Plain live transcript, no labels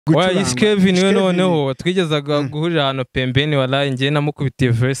Wa Kevin we noneho twigezaga guhurira hano pembeni walaye ngiye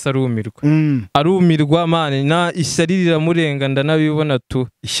namukubitiye verse arumirwa man na ishyari riramurenga ndanabibona tu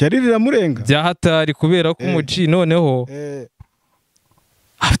ishyari riramurenga byahatari kubera ko umuci noneho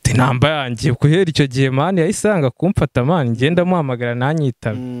afite namba yanjye kuhera icyo gihe man yayisanga kumfata man ngenda muhamagara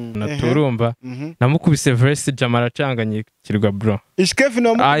nanyitaba naturumva namukubise verse jamara canganyikirwa bro Kevin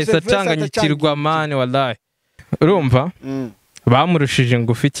namukubise verse canganyikirwa man walaye urumva bamurushije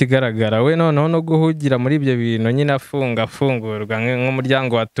ngufi kigaragara we noneho no guhugira muri ibyo bintu nyine afungurwa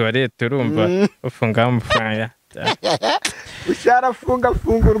nk'umuryango wa toilette urumva ufunga amfaya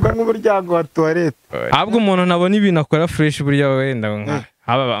fungurwa nk'umuryango wa toilette ahubwo umuntu nabona ibintu akora fresh burya wenda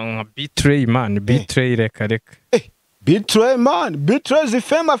nka betray man betray reka betray man betray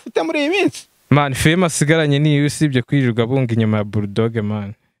zifema afite muri iyi minsi man fema asigaranye ni usibye kwirirwa bunga inyuma ya bulldog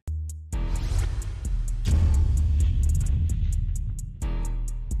man.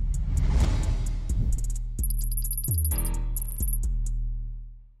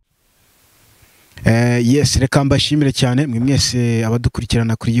 Yes, reka mbashimire cyane mwe mwese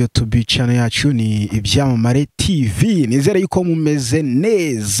abadukurikirana kuri YouTube channel yacu ni ibyamamare TV. Nizere yuko mumeze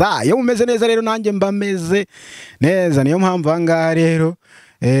neza. Yo mumeze neza rero nanjye mbameze neza. Niyo mpamvu anga rero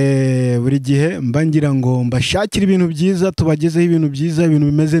buri gihe mbangira ngo mbashakira ibintu byiza tubagezeho ibintu byiza ibintu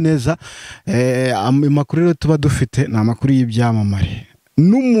bimeze neza. Amakuru rero tuba dufite na makuru y'ibyamamare.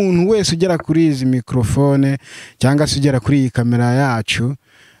 N'umuntu wese ugera kuri izi microphone cyangwa se ugera kuri iyi kamera yacu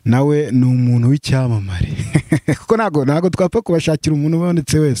nawe ni umuntu w'icyamamare kuko nago twapfa kubashakira umuntu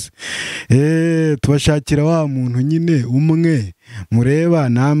ubonetse wese tubashakira wa muntu nyine umwe mureba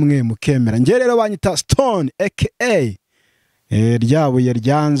namwe mukemera. Nge rero banyita Stone aka ryabuye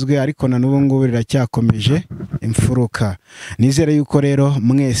ryanzwe ariko na n'ubu ngubu riracyakomeje imfuruka. Nizere yuko rero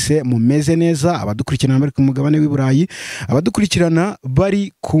mwese mumeze neza abadukurikirana bari ku mugabane w'i Burayi abadukurikirana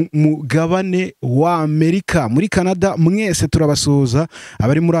bari ku mugabane wa Amerika muri Canada mwese turabasuhuza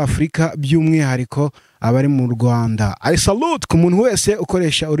abari muri Afrika by'umwihariko abari mu Rwanda. I salute ku muntu wese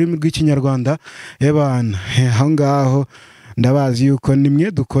ukoresha ururimi rw'ikinyarwanda ebana aho ngaho ndabazi yuko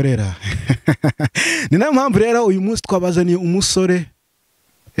nimwe dukorera. Ni nayo mpamvu rero uyu munsi twabazaniye umusore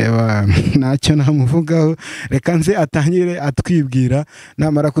ntacyo namuvugaho reka nze atangire atwibwira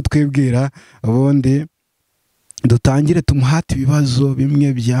namara kutwibwira ubundi dutangire tumuhate ibibazo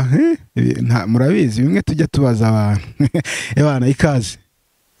bimwe bya murabizi bimwe tujya tubaza abantu ebana ikaze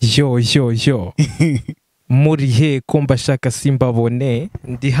yo muri he ko mbashaka simbabone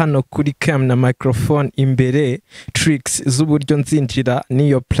ndi hano kuri cam na microphone imbere tricks z'uburyo nzinjira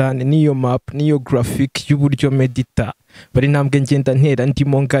niyo plan niyo map niyo graphic y'uburyo medita bari ntambwe ngenda ntera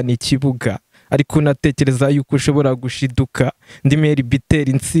ndimo ngana ikibuga ariko natekereza yuko ushobora gushiduka ndi meri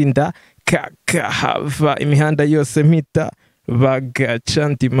bitera insinda hava imihanda yose mpita bagaca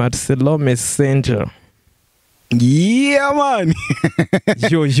ndi Marcelo Messenger. Yeah man.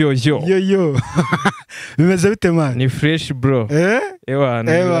 yo bimeze bite man? Ni fresh bro.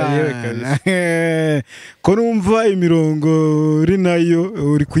 Ewana ko numva imirongo uri nayo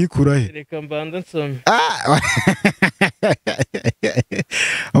uri kuyikura he? Reka mbanda nsome.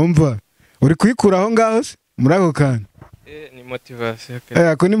 Umva uri kuyikura aho ngaho se muri ako kana? Ni motivation.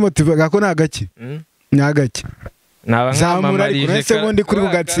 Ko ni motivation ko nagaki? Nagaki. Nabamwamarije uretse bundi kuri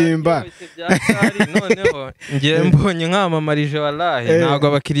kugatsimba noneho ngiye mbonye nkamamaririje wallahi ntago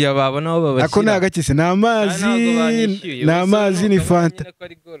abakiriya babona aho babashyira. Ako nagakise n'amazi ni fanta.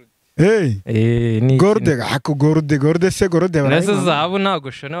 Ni gorde ako gorde se gorde nase zahabu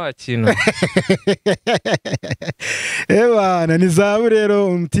ntago shona wakino. Ebana ni zahabu rero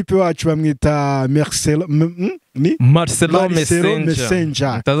umutipe wacu bamwita Marcelo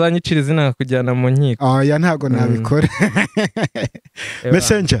Messenger. Utazanyicira izina kujyana mu nkiko. Ya ntago nabikora.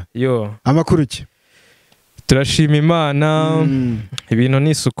 Messenger. Yo. Amakuru ki? Turashima Imana ibintu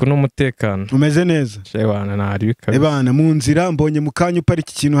n'isuku n'umutekano. Umeze neza? Ebana ntari bikaze. Ebana mu nzira mbonye mukanyu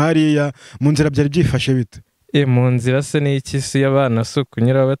uparika ikintu hariya mu nzira byari byifashe bite? Mu nzira se n'iki si y'abana so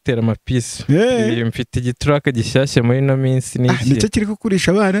kunyura batera amapisi. Mfite igituraka gishyashya muri no minsi n'iki. Nicyo kiri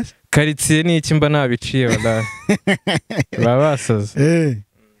kukurisha abana? Karitsiye n'iki mba nabiciye wallahi. Babasaze.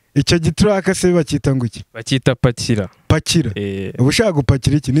 Icyo gituraka se bakita nguki? Bakita pakira. Pakira. Ubushaka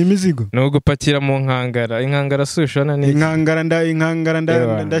gupakira iki ni imizigo? No gupakira mu nkangara. Inkangara sushona n'iki? Inkangara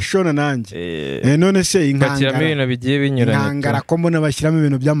ndashona nanjye. None se inkangara. Pakira ibintu bigiye binyuranye. Inkangara ko mbona bashyiramo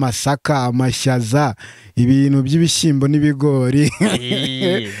ibintu by'amasaka, amashyaza, ibintu by'ibishyimbo n'ibigori.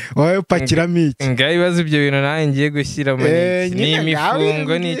 Wowe upakiramo iki? Ngaho ibibazo ibyo bintu nawe ngiye gushyiramo ni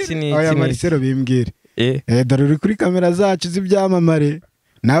imifungo n'iki n'iki. Oya Marcelo bimbwire. Dore uri kuri kamera zacu z'ibyamamare.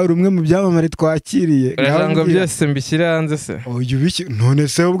 nawe uri umwe mu byamamare twakiriye ngo byose mbishyire hanze se none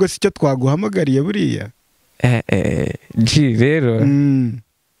se ubwo si cyo twaguhamagariye buriya rero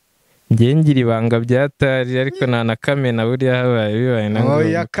ngiye ngira ibanga byatari ariko nta na kamena buriya habaye bibaye na ngombwa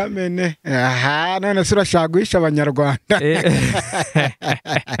oya kamene none se urashaka guhisha abanyarwanda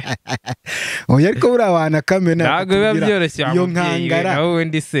oya ariko buriya wana kamena ntabwo biba byoroshye iyo nkangara nawe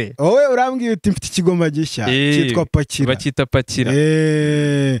wenda se wowe urambwiye uti mfite ikigoma gishya cyitwa pakira bacyita pakira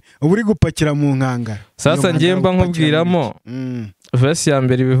uba uri gupakira mu nkangara sasa ngiye mba nkubwiramo verse ya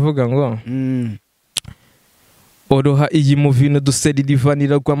mbere bivuga ngo oroha iyi muvino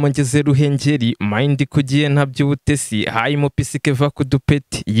duseririvanira rwamo ngeze ruhengeri mind kugiye ntaby'ubutesi hayi mupisike va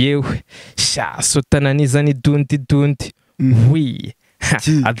kudupeti yewe sha sotana niza ni dundi wi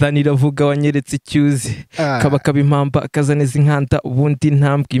adanira vuga wanyeretse icyuzi kaba impamba akazaneza inkanda ubundi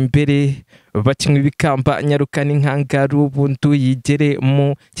ntambwe imbere bakinywa ibikamba nyarukana inkangaru ubundi uyigere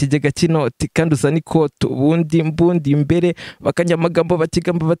mu kigega cy'inoti kandi uzana ikoto ubundi mbundi imbere bakanya amagambo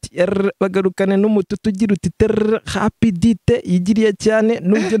bakigamba bati bagarukane n'umututu ugira uti happy dite yigiriye cyane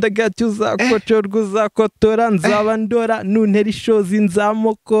n'ubyo ndagacyo uzakocorwa uzakotora nzaba ndora nuntera ishozi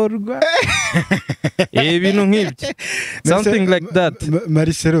nzamukorwa ibintu nk'ibyo something like that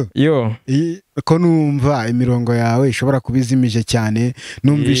Marcelo yo ko numva imirongo yawe ishobora kubizimije cyane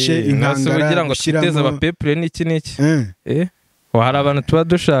numvishe inkangara kugira ngo twiteze abapepure n'iki hari abantu tuba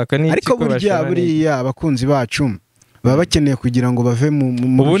dushaka n'iki ariko buriya abakunzi bacu baba bakeneye kugira ngo bave mu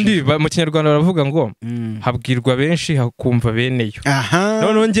ubundi mu kinyarwanda baravuga ngo habwirwa benshi hakumva beneyo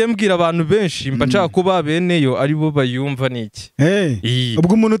noneho ngiye mbwira abantu benshi mba nshaka kuba beneyo ari bo bayumva n'iki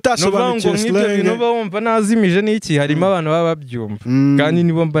ubwo umuntu utasobanukiwe slang niba wumva nazimije n'iki harimo abantu baba babyumva kandi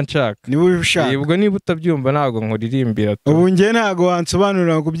nibo mba nshaka niba ubishaka ubwo niba utabyumva ntabwo nkuririmbira ubu ngiye ntabwo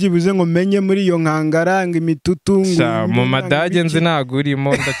wansobanurira ngo byibuze ngo menye muri iyo nkangara ngo imitutu mu madage nzi ntabwo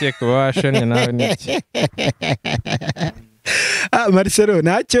urimo ndakeka washanye nawe n'iki Marcelo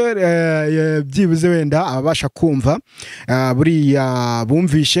ntacyo byibuze wenda ababasha kumva buriya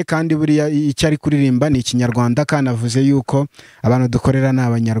bumvishe kandi buriya icyo ari kuririmba ni ikinyarwanda kandi avuze yuko abantu dukorera ni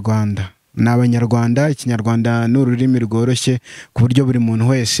abanyarwanda ikinyarwanda ni ururimi rworoshye ku buryo buri muntu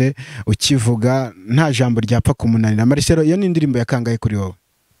wese ukivuga nta jambo ryapfa kumunanira. Marcelo iyo ni indirimbo yakangaye kuri wowe?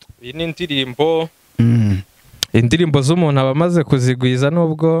 Iyi ni indirimbo z'umuntu aba amaze kuzigwiza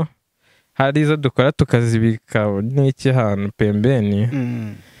nubwo hari izo dukora tukazibika n'iki hantu pembeni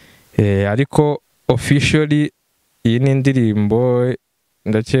ariko officially iyi ni indirimbo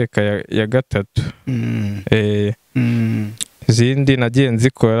ndakeka ya gatatu izindi nagiye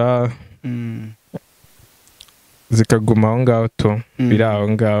nzikora zikaguma aho ngaho biri aho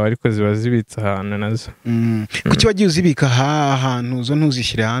ngaho ariko ziba zibitse ahantu nazo. Kuki wagiye uzibika ahantu zo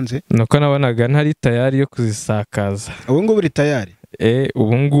ntuzishyire hanze? Nuko nabonaga ntari tayari yo kuzisakaza. Ubu ngubu uri tayari?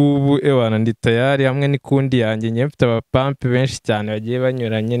 Ubu ngubu ewana ndi tayari hamwe n'ikundi yanjye njye mfite abapampe benshi cyane bagiye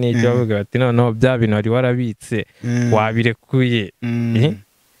banyuranye n'icyo bavuga bati noneho bya bintu wari warabitse wabirekuye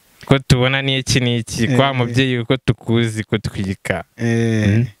ko tubona n'iki kwa mubyeyi uko tukuzi ko twika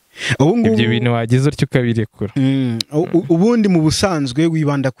ibyo bintu wagize utyo ukabirekura. Ubundi mu busanzwe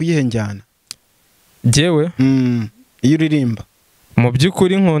wibanda kuyihenjyana? Jewe iyo uririmba mu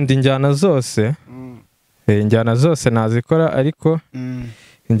by'ukuri nkunda injyana zose, injyana zose nazikora ariko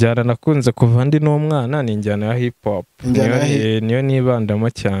injyana nakunze kuva ndi n'umwana ni injyana ya hip hop, niyo nibandamo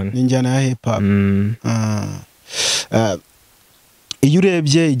cyane. Injyana ya hip hop. Iyo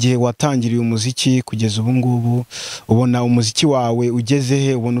urebye igihe watangiriye umuziki kugeza ubu ngubu ubona umuziki wawe ugeze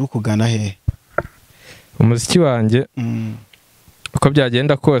he, ubona uri kugana he? Umuziki wanjye uko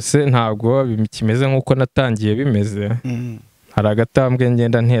byagenda kose ntabwo kimeze nk'uko natangiye bimeze, hari agatambwe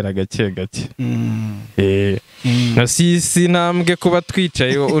ngenda ntera gake gake. Si intambwe kuba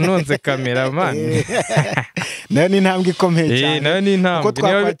twicaye unonze kameraman nayo ni intambwe ikomeye cyane, nayo ni intambwe kuko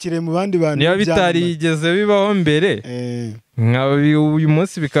twakwakiriye mu bandi bantu niyo bitarigeze bibaho mbere uyu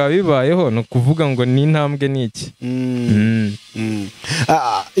munsi bikaba bibayeho, ni ukuvuga ngo ni intambwe n'iki.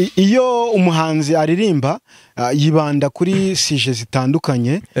 Iyo umuhanzi aririmba yibanda kuri sije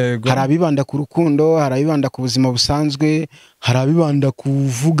zitandukanye, hari abibanda ku rukundo, hari abibanda ku buzima busanzwe, hari abibanda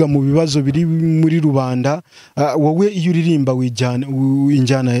kuvuga mu bibazo biri muri rubanda. Wowe iyo uririmba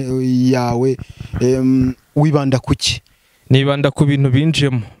injyana yawe wibanda kuki? Nibanda ku bintu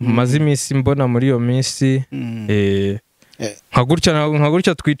binjemo maze iminsi mbona muri iyo minsi nka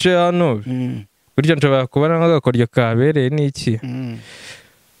gutya twicaye hano, gutya nshobora kubona nk'agakoryo kabereye n'iki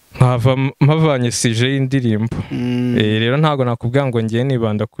mpavanye sije y'indirimbo. Rero ntabwo nakubwira ngo ngiye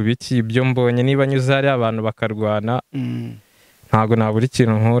nibanda ku biki, ibyo mbonye niba nyuze hari abantu bakarwana ntago nabura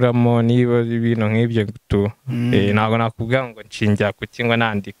ikintu nkuramo niba ibintu nk'ibyo tu ntago nakubwira ngo nshingira ku kingo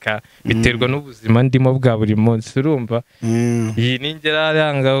nandika biterwa n'ubuzima ndimo bwa buri munsi urumva iyi ningera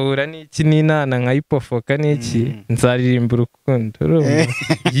arangahura n'iki n'inana nkayipofoka n'iki nzaririmba urukundo urumva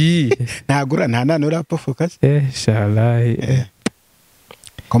ntagura nta nana urapofoka se shalahi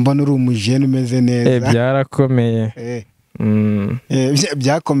ko mbona uri umujene umeze neza byarakomeye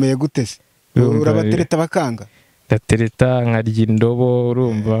byakomeye gute se urabatereta bakanga ndatereta nkarya indobo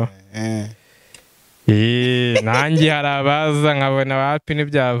urumva nanjye hari abaza nkabona wapi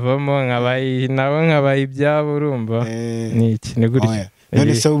n'ibyavamo nabo nkabaye ibyabo urumva ni iki ni gutya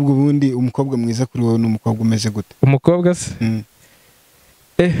none se ubwo ubundi umukobwa mwiza kuri wowe n'umukobwa umeze gute umukobwa se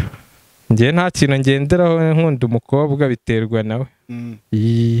njye nta kintu ngenderaho nkunda umukobwa biterwa nawe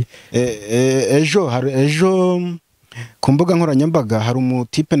ejo ku mbuga nkoranyambaga hari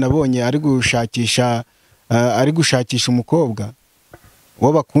umutipe nabonye ari gushakisha umukobwa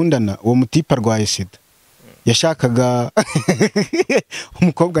uwo bakundana uwo mutipe arwaye sida yashakaga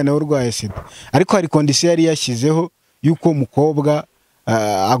umukobwa nawe urwaye sida ariko hari kondisiyo yari yashyizeho y'uko umukobwa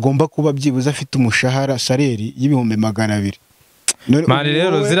agomba kuba byibuze afite umushahara saleri y'ibihumbi 200 mani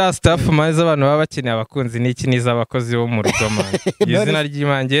rero ziriya sitafu mani z'abantu baba bakeneye abakunzi n'iki n'iz'abakozi bo mu rugo mani izina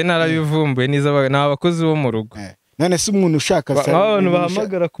ry'imange narabivumbuye ni abakozi bo mu rugo none se umuntu ushaka abantu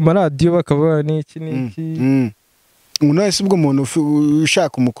bahamagara ku maradiyo bakavuga n'iki none se ubwo umuntu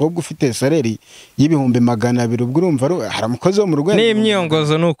ushaka umukobwa ufite saleri y'ibihumbi 200 ubwo urumva hari umukozi wo mu rugo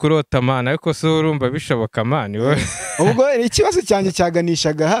n'imyongozo ni ukurota mani ariko se urumva bishoboka mani ubwo ikibazo cyanjye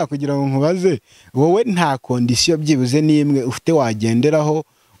cyaganishaga kugira ngo nkubaze wowe nta kondisiyo byibuze n'imwe ufite wagenderaho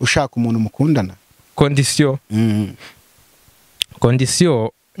ushaka umuntu mukundana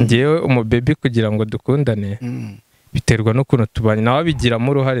kondisiyo ngewe umubebi kugira ngo dukundane biterwa n'ukuntu tubanye nawe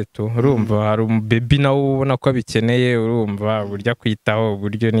abigiramo uruhare tu urumva hari umubebi nawe ubona ko abikeneye urumva burya kwitaho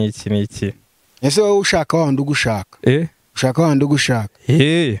uburyo n'iki ese wowe ushaka wandi ugushaka ushaka wandi ugushaka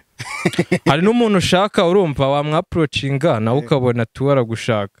hari n'umuntu ushaka urumva wamwaprocinga nawe ukabona tuwara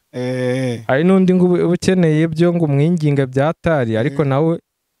gushaka hari n'undi ngo ukeneye byo ngo umwinginga byatari ariko nawe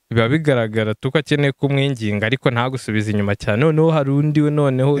biba bigaragara tuko akeneye kumwinginga ariko ntagusubiza inyuma cyane noneho hari undi we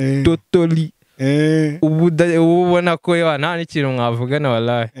noneho totally ubona ko nta n'ikintu mwavugana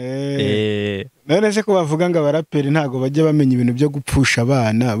wallahi none se ko bavuga ngo abaraperi ntago bajya bamenya ibintu byo gupfusha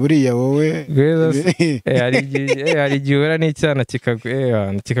abana buriya wowe hari igihe uhura n'icyana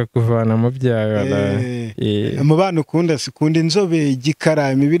kikakuvana mu byawe mu bana ukunda sikunda inzobe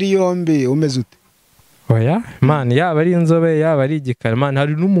igikara imibiri yombi umeze ute oya man yaba ari inzobe yaba ari igikara man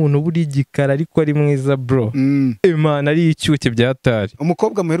hari n'umuntu buri igikara ariko ari mwiza bro man ari icyuke byatari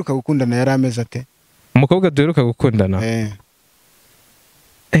umukobwa muheruka gukundana yari ameze ate umukobwa duheruka gukundana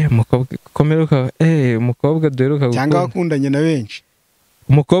umukobwa duheruka gukundana cyangwa wakundanye na benshi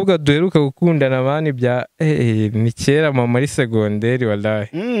umukobwa duheruka gukundana mani bya ni kera muri segonderi wallahi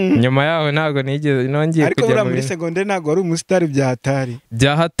nyuma yaho ntago nigeze nongeye kujya muri segonderi ntago wari umusitari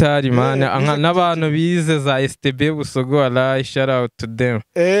bya hatari mani n'abantu bize za STB Busogo wallahi shout out to them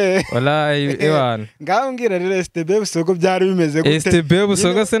wallahi ewana ngaho ngira rero STB Busogo byari bimeze gute STB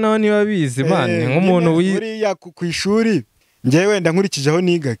Busogo se naho niba bizi mani nk'umuntu buriya ku ishuri njyewe wenda nkurikijeho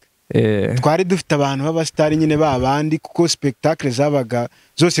nigaga twari dufite abantu b'abasitari nyine babandi kuko spectacle zabaga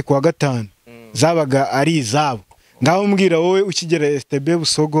zose kuwa gatanu zabaga ari izabo ngaho mbwira wowe ukigera STB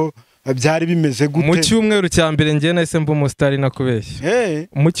Busogo byari bimeze gute mu cyumweru cya mbere ngiye nahise mba umusitari nakubeshya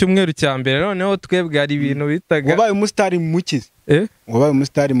mu cyumweru cya mbere noneho twebwe hari ibintu bitaga wabaye umusitari mukize wabaye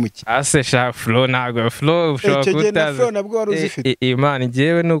umusitari muki ase sha flow ntago flow ushobora kutaza flow nabwo wari uzifite imana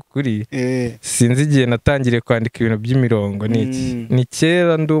ngewe n'ukuri sinzi igihe natangiriye kwandika ibintu by'imirongo ni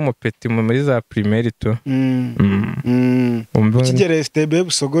kera ndi umupeti muri za primaire tu ukigera STB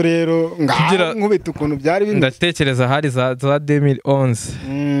Busogo rero nkubita ukuntu byari bimeze ndatekereza hari za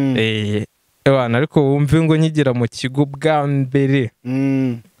 2011 ariko wumve ngo nkigera mu kigo bwa mbere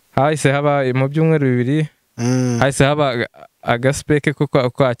hahise haba mu byumweru 2 hahise haba agaspeke ko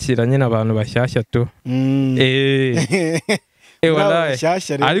kwakira nyine abantu bashyashya tu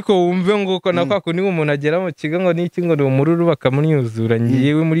ariko wumve ngo uko nakwa ni umuntu agera mu kigo ngo n'iki ngo ni umururu bakamunyuzura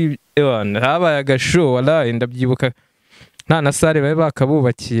ngiyewe muri habaye agashow wallahi ndabyibuka nta na sare babe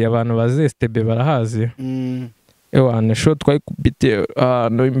bakabubakiye abantu bazi STB barahazi show twayikubite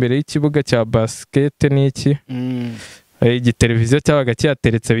no imbere y'ikibuga cya basket n'iki igiteleviziyo cyabaga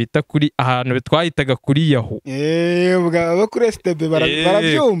cyateretse bita kuri ahantu twahitaga kuri yaho ubwo kuri STB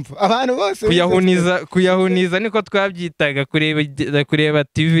barabyumva abantu bose kuyahuniza niko twabyitaga kureba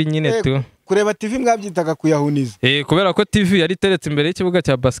TV nyine tu kureba TV mwabyitaga kuyahuniza kubera ko TV yari iteretse imbere y'ikibuga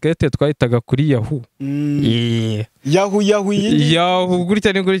cya basket twahitaga kuri Yahoo Yahoo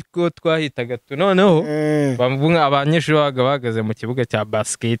gutya ni gutyo twahitaga noneho bamvunga abanyeshuri bahagaze mu kibuga cya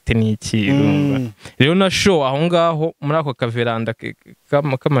basket n'iki rero na show aho ngaho muri ako kaveranda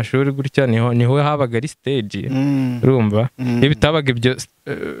k'amashuri gutya niho habaga ari stage urumva bitabaga ibyo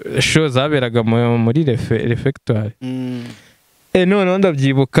show zaberaga muri refectoire noneho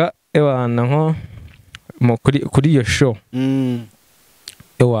ndabyibuka ewana nko kuri iyo show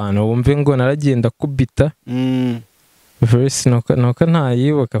ewana wumve ngo naragenda kubita verse nuko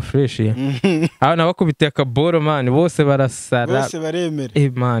ntayibuka fresh aho nabakubitiye akaboro man bose barasara bose baremera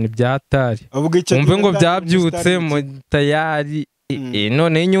man byatari wumve ngo byabyutse mu tayari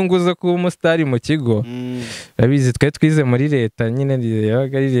none inyungu zo kuba umusitari mu kigo urabizi twe twize muri leta nyine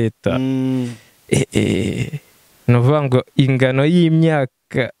yabaga ari leta nuvuga ngo ingano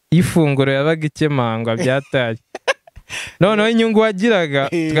y'imyaka y'ifunguro yabaga ikemangwa byatari noneho inyungu wagiraga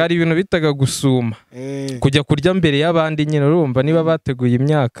twari ibintu bitaga gusuma kujya kurya mbere y'abandi nyine urumva niba bateguye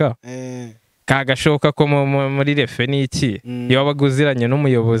imyaka kagashoka ko muri refe n'iki iyo wabaga uziranye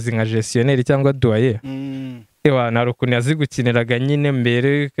n'umuyobozi nka gestionnaire cyangwa doyer nta rukuntu yazigukiniraga nyine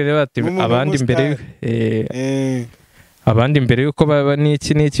mbere abandi mbere yuko baba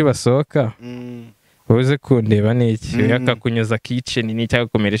n'iki basohoka uze kundeba n'iki akakunyuza kitchen n'iki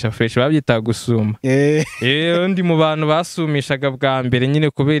akakomeresha fresh babyita gusuma ndi mu bantu basumishaga bwa mbere nyine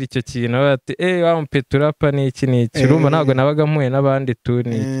kubera icyo kintu bati wampeturapa n'iki urumva ntabwo nabaga mpuye n'abandi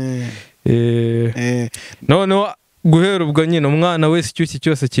tuni noneho guhera ubwo nyine umwana wese icyuki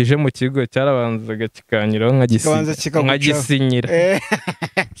cyose kije mu kigo cyarabanzaga kikanyuraho nkagisinyira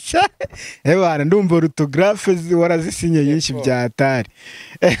bana ndumva orthographe warazisinye nyinshi byatari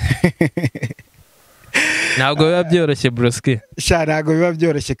ntabwo biba byoroshye broski ntabwo biba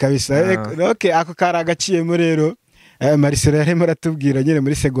byoroshye kabisa ako kari agaciyemo rero Marcelo yarimo aratubwira nyine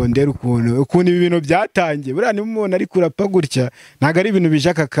muri segonderi ukuntu ibi bintu byatangiye buriya niba umuntu ari kurapa gutya ntabwo ari ibintu bije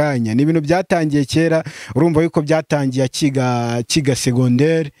aka kanya ni ibintu byatangiye kera urumva yuko byatangiye akiga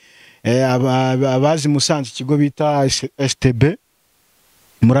segonderi abazi Musanze ikigo bita STB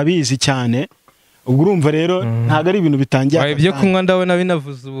murabizi cyane ubwo urumva rero ntabwo ari ibintu bitangiye ibyo kunywa ndabona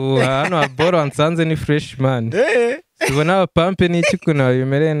binavuze ubu hano boro Nsanze ni fresh man tubona abapampe n'iki ukuntu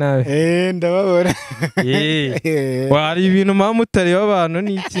babimereye nabi ndababona hari ibintu mpamvu mutareba abantu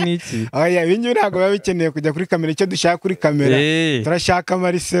n'iki ibingibi ntabwo biba bikeneye kujya kuri kamera icyo dushaka kuri kamera turashaka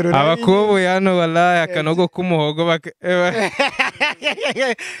Marcelo abakoboyi hano walahi akanogo k'umuhogo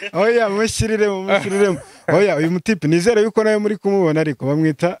mushyiriremo uyu mutipe nizere yuko nawe muri kumubona ariko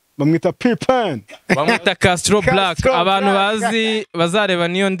bamwita Pipan bamwita Castro Black abantu bazareba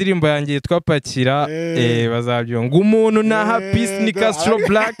niyo ndirimbo yanjye yitwa Pakira bazabyonga umuntu naha peace ni Castro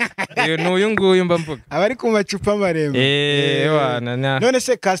Black n'uyu nguyu mba mvuga abari ku macupa maremare none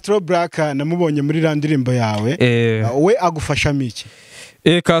se Castro Black namubonye muri ra ndirimbo yawe we agufashamo iki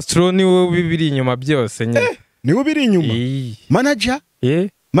Castro ni wowe ubiri inyuma byose nyine ni wowe ubiri inyuma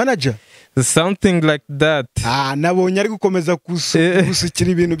manager something like that nabonye ari gukomeza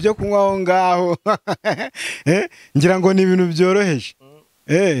gusukira ibintu byo kunywa aho ngaho ngira ngo ni ibintu byoroheje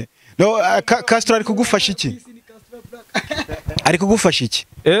Castro ari kugufasha iki ari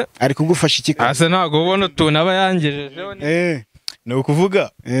kugufasha iki ase ntabwo ubona utuntu aba yangejejeho ni ukuvuga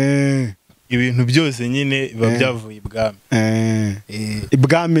ibintu byose nyine biba byavuye ibwami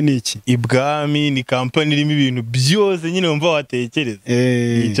ibwami ni iki ibwami ni kampani irimo ibintu byose nyine wumva watekereza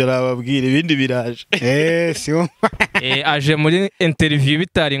icyo nababwira ibindi biraje aje muri interview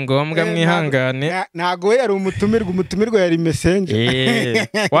bitari ngombwa mwihangane ntago we yari umutumirwa yari messenger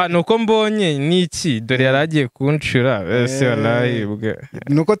nuko mbonye n'iki dore yaragiye kunshura ese warayibwa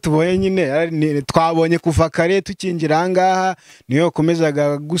nuko tubonye nyine twabonye kuva kare tukinjira ahangaha niyo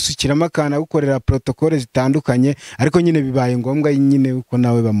yakomezaga gusukiramo akana gukorera protocole zitandukanye ariko nyine bibaye ngombwa nyine uko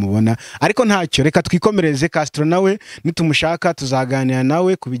nawe bamubona ariko ntacyo reka twikomereze Castro nawe nitumushaka tuzaganira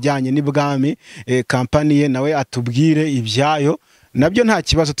nawe kubijyanye n'ibwami kampani ye nawe atubwire ibyayo nabyo nta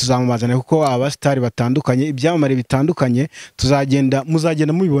kibazo tuzamubazana kuko abasitari batandukanye ibyamamare bitandukanye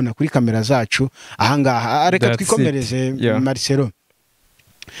muzagenda mubibona kuri kamera zacu ahangaha reka twikomereze Marcelo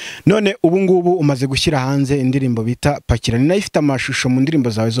none ubu ngubu umaze gushyira hanze indirimbo bita Pakira ni nayo ifite amashusho mu ndirimbo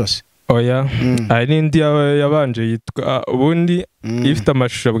zawe zose hari indi yabanje yitwa ubundi ifite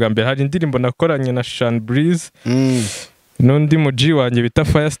amashusho bwa mbere hari indirimbo nakoranye na Sean Breeze n'undi muji wanjye bita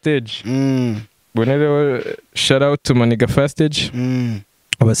Fire Stage bonereho shout out to Maniga Fire Stage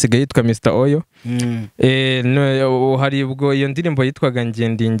abasigaye yitwa Mr Oyo hari ubwo iyo ndirimbo yitwaga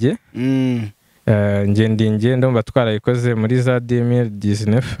Ngendinge Ngendinge ndumva twarayikoze muri za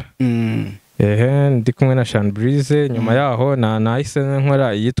 2019 ndi kumwe na Shanbreeze nyuma yaho nahise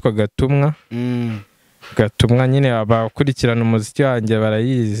nkora iyitwa Gatumwa. Gatumwa nyine abakurikirana umuziki wanjye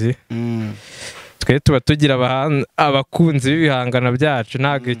barayizi. Twe tuba tugira abakunzi b'ibihangano byacu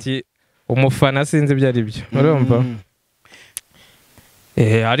ntabwo iki umufana sinzi ibyo ari byo urumva.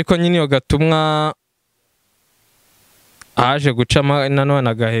 Ariko nyine iyo Gatumwa haje gucama nanone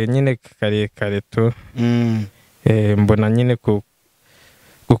agahe nyine karekare tu. Mbona nyine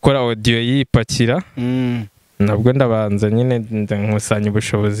gukora audio yipakira. Nabwo ndabanza nyine nkusanya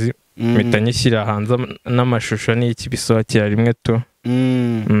ubushobozi mpita nyishyira hanze n'amashusho n'iki bisohokera rimwe tu.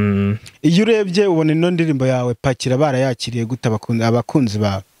 Iyo urebye ubona ino ndirimbo yawe Pakira barayakiriye gute abakunzi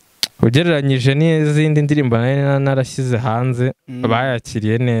bawe? Ugereranyije n'izindi ndirimbo narashyize hanze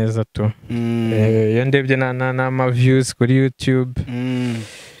bayakiriye neza tu. Iyo ndebye n'ama views kuri YouTube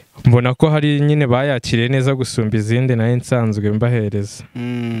mbona ko hari nyine bayakiriye neza gusumba izindi nayo nsanzwe mbahereza.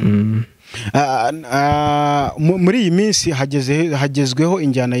 Muri iyi minsi hagezweho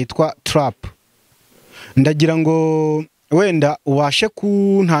injyana yitwa trap. Ndagira ngo wenda ubashe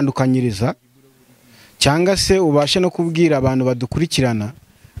kuntandukanyiriza cyangwa se ubashe no kubwira abantu badukurikirana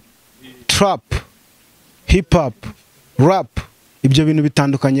trap, hip hop, rap ibyo bintu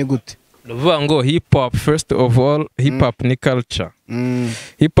bitandukanye gute? Nuvuga ngo hip hop first of all, hip hop ni culture.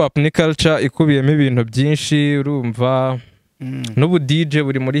 Hip hop ni culture ikubiyemo ibintu byinshi urumva. N'ubu DJ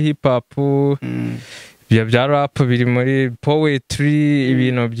buri muri hip hop, bya rap biri muri poetry,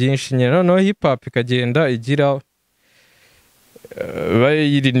 ibintu byinshi nyine. No hip hop ikagenda igira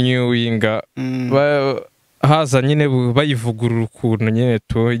bayirenewinga, haza nyine bayivugurura ukuntu nyine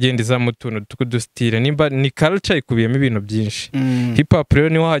tugenda izamo utuntu tw'udustile. Nimba ni culture ikubiyemo ibintu byinshi. Hip hop rero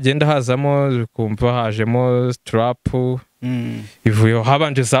niho hagenda hazamo kumva hajemo trap, ivuye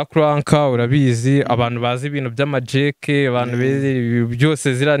habanje za cranka urabizi, abantu bazi ibintu by'amajeke, abantu beze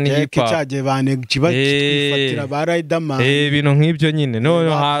byose zira ni hip hop. Cyaje bane kifatira ba Riderman. Ibintu nk'ibyo nyine. None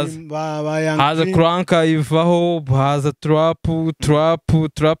haza cranka ivaho, haza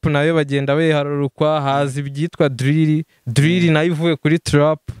trap nayo bagenda beharurukwa, haza ibyitwa drill nayo ivuye kuri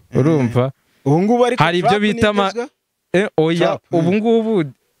trap urumva. Ubu ngubu ariko hari ibyo bita oya ubu ngubu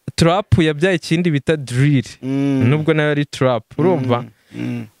trap yabyaye ikindi bita drill, nubwo nayo ari trap urumva.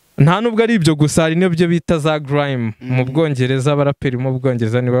 Nta nubwo ari ibyo gusa, hari n'ibyo bita za grime mu Bwongereza. Abaraperi mu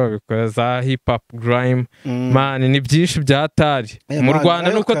Bwongereza nibo babikora za hip hop grime. Man ni byinshi byatari mu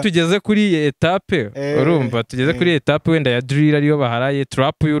Rwanda nuko tugeze kuri etape urumva, tugeze kuri etape wenda ya drill ariyo baharaye.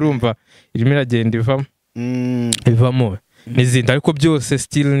 Trap urumva irimo iragenda ivamo n'izindi, ariko byose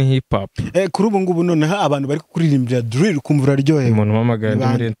still ni hip hop. Kuri ubu ngubu noneho abantu bari kuririmbira drill kumva uraryohewe. Umuntu wamagana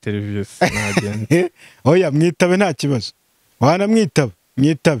muri interviews nagenda. Oya mwitabe nta kibazo, wana mwitabe.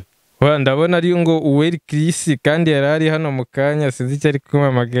 Ndabona ari ngo Uweri Chris kandi yarari hano mu kanya sinzi icyo ari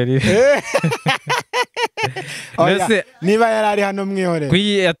kumamagarira. Niba yarari hano mwihorere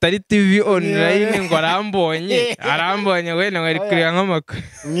kuri Atari TV online ngo arambonye we nawe ari kurira nk'amakuru.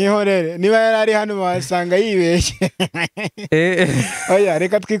 Mwihorere niba yarari hano wasanga yibeshye. Oya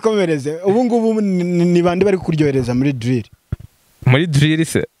reka twikomereze. Ubu ngubu ni bande bari kuryohereza muri drill? Muri drill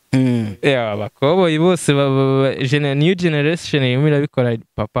se abakoboyi bose new generation yumira bikora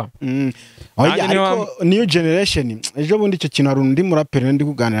papa. Oya ariko new generation ejo bundi icyo kintu hari undi muraperi ndi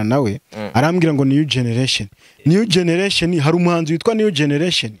kuganira nawe arambwira ngo new generation hari umuhanzi witwa new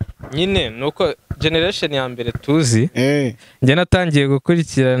generation. Nyine nuko generation ya mbere tuzi njye natangiye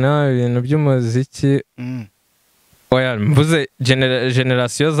gukurikirana ibintu by'umuziki. Oya mvuze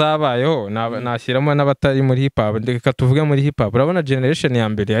generation zabayeho nashyiramo n'abatari muri hip hop. Reka tuvuge muri hip hop. Urabona generation ya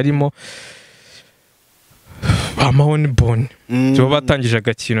mbere yarimo Amahonibone cyo batangije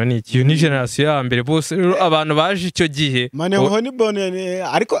agakino n'iki. Iyo ni generation ya mbere bose abantu baje icyo gihe. Amahonibone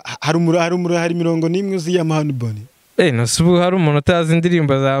ariko hari mirongo n'imwe uzi ya Amahonibone. Nasubu hari umuntu utazi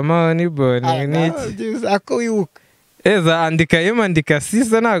indirimbo za Amahonibone n'iki. Ako wibuka za andika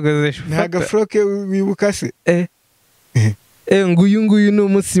sisa nago zeshufa. Ntaga froke wibuka se? Nguyu ni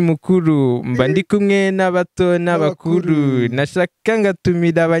umunsi mukuru mba ndi kumwe n'abato n'abakuru, nashaka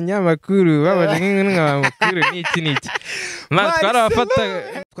ngatumira abanyamakuru babanje nk'abanyamakuru n'iki twarabafata.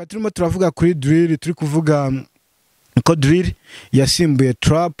 Turimo turavuga kuri drill, turi kuvuga ko drill yasimbuye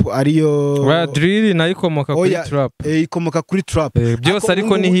trap ariyo. Drill nayo ikomoka kuri trap. Ikomoka kuri trap byose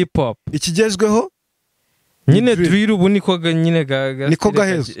ariko ni hip hop. Ikigezweho nyine drill ubu niko nyine niko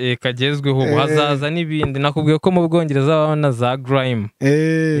gahezwe kagezweho. Hazaza n'ibindi nakubwiye ko mu Bwongereza babona za grime.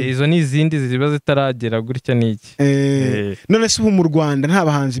 Izo ni izindi ziba zitaragera gutya n'iki. None se ubu mu Rwanda nta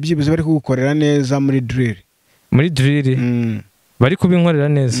bahanzi byibuze bari kugukorera neza muri drill? Muri drill bari kubinkorera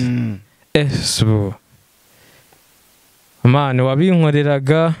neza. So man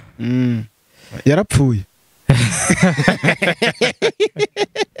wabinkoreraga yarapfuye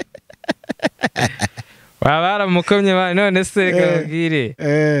baramukomye none se kabwire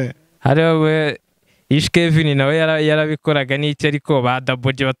hariho Kevin nawe yarabikoraga n'icyo ariko ba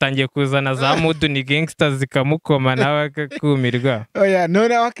Daboje batangiye kuzana za mudu ni gangsters zikamukoma nawe akakumirwa. Oya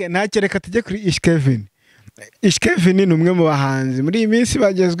none okay ntacyo reka tujye kuri Kevin. Kevin ni umwe mu bahanzi muri iyi minsi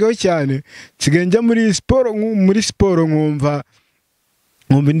bagezweho cyane. Nsigaye njya muri siporo nkumva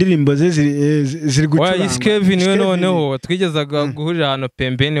indirimbo ze ziri gucuranga. Kevin we noneho twigezaga guhurira hano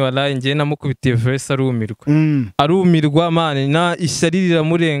pembeni walayi ngiye namukubitiye verse arumirwa man na ishyari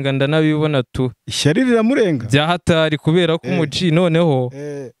riramurenga ndanabibona tu. Ishyari riramurenga byahatari kubera ko umuji noneho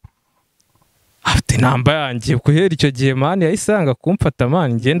afite namba yanjye kuhera icyo gihe man yayisanga kumfata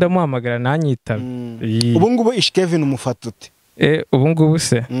man ngenda muhamagara nanyitaba. Ubu ngubu Kevin umufata ute? Ubu ngubu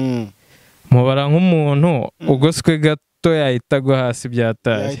se mubara nk'umuntu ugoswe gato yahitagwa hasi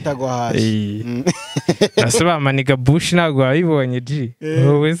byataye. Yahitagwa hasi. Nasubamaniga Bush ntabwo wabibonye ji.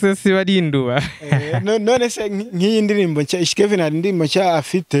 Wowe se si barinduba. None se nk'iyi ndirimbo nshya Kevin hari indirimbo nshya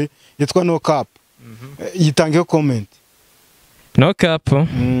afite yitwa No Cap. Yitangeho comment. No Cap.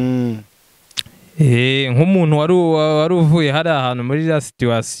 Nk'umuntu wari uvuye hari ahantu muri ya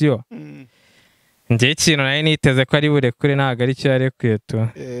situation. Njye ikintu nari niteze ko ari burekure ntabwo ari cyo yarekuye tu.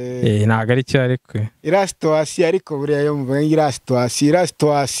 Ntabwo ari cyo yarekuye. Ira situation ariko buriya yo muvuga ira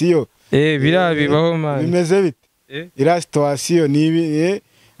situation. Biriya bibaho man. Bimeze bite? Ira situation ni ibi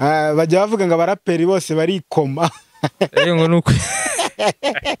bajya bavuga ngo abaraperi bose barikoma. Ngo nuko.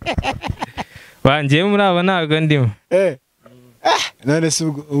 Bangiye muri aba ntabwo ndimo. None se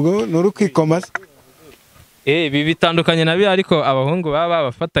ubwo nuru kwikoma se? Ibi bitandukanye nabi ariko abahungu baba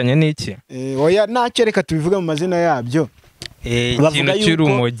bafatanye n'iki? Oya ntacyo reka tubivuga mu mazina yabyo. Ikintu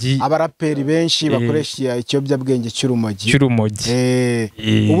cy'urumogi abaraperi benshi bakoresha ikiyobyabwenge cy'urumogi.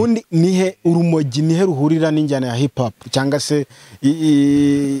 Ubundi nihe urumogi nihe ruhurira n'injyana ya hip hop cyangwa se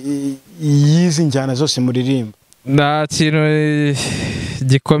yizi njyana zose muririmba? Nta kintu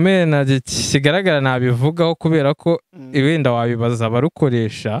gikomeye na kigaragara nabivugaho kubera ko wenda wabibaza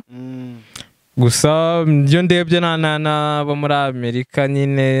abarukoresha. Gusa byo ndebye bo muri Amerika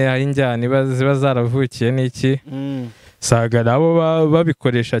nyine hari injyana ziba zaravukiye n'iki saga nabo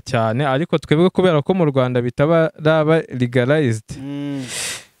babikoresha cyane ariko twebwe kubera ko mu Rwanda bitaba legalized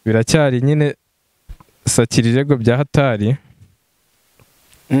biracyari nyine sakirirego bya hatari.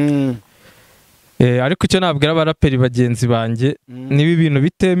 Ariko icyo nabwira abaraperi bagenzi banjye niba ibintu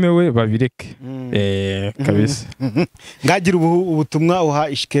bitemewe babireke kabisa. Ngagira ubutumwa uha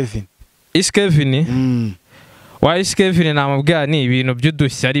Kevin. Kevin Kevin namubwira ni ibintu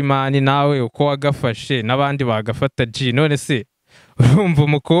by'udushyari mani nawe uko wagafashe n'abandi bagafata ji none se urumva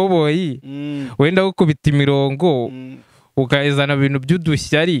umukoboyi wenda gukubita imirongo ukayizana ibintu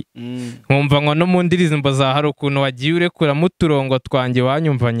by'udushyari nkumva ngo no mu ndirimbo za hari ukuntu wagiye urekuramo uturongo twanjye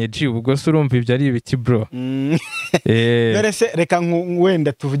wanyumvanye ji ubwo se urumva ibyo ari ibiki bro? None se reka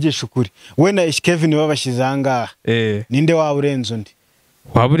wenda tuvugisha ukuri wenda Kevin babashyize ahangaha ninde waba urenze undi?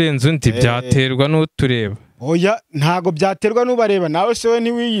 Waba urenze undi byaterwa n'utureba. Oya ntago byaterwa n'ubareba nawe se we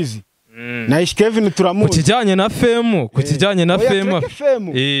ntiwiyizi. Na Kevin turamuzi. Ku kijyanye na femu,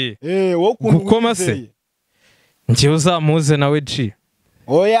 gukoma se njyewe uzamuze nawe ji.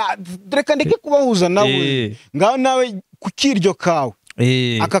 Oya reka ndeke kubahuza nawe ngaho nawe kukiryo kawe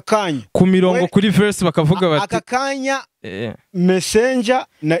aka kanya ku mirongo kuri verse bakavuga bati aka kanya Messenger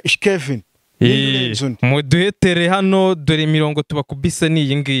na Kevin muduhetere hano dore mirongo tubakubise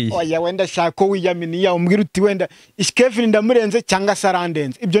n'iyi ngiyi. Oya wenda shako wiyaminiya umbwira uti wenda Kevin ndamurenze cyangwa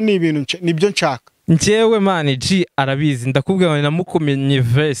sarandenze ibyo ni ibintu nibyo nshaka. Njyewe man ji arabizi ndakubwira ngo namukomenye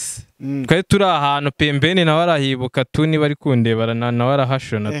verse twari turi ahantu pembeni nawe arahibuka tu niba ari kundebara nawe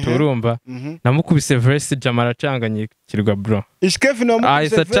arahashona turumva namukubise verse jama aracanganyikirwa bro. Kevin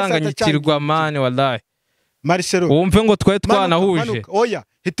wamukubise verse acanganyikirwa man wallahi Marcelo wumve ngo twari twanahuje. Oya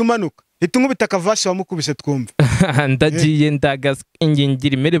hitumanuka hitungubita kavasi wamukubise twumve. Ndagiye ndagas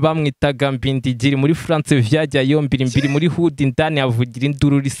ingingiri mere bamwitaga mbindigiri muri France vyajya yo mbiri muri hood ndani avugira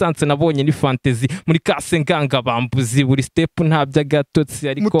induru lisanse nabonye ni fantasy muri kase nganga bambuzi buri step ntabya gatotsi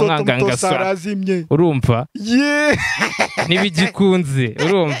ariko nkanganga urumva nibigikunze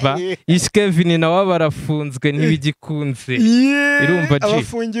urumva Kevin nawe barafunzwe nibigikunze urumva ji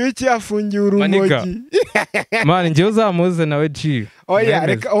afungiwe iki afungiwe urumogi man njye uzamuze nawe ji. Oya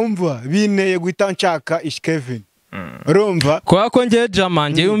reka umva bineye guhita nshaka Kevin urumva kwa ko ngiye jama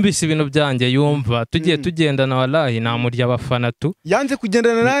ngiye yumvise ibintu byanjye yumva tugiye tugendana wallahi namurya abafana tu yanze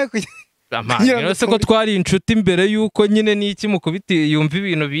kugendana nawe amani se ko twari inshuti mbere yuko nyine niki mukubiti yumva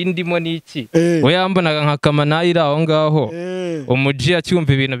ibintu bindimo niki we yambonaga nka Kamanayi aho ngaho umuji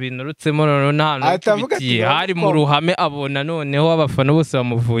acyumva ibintu binurutsemo none nta bitiye hari mu ruhame abona noneho abafana bose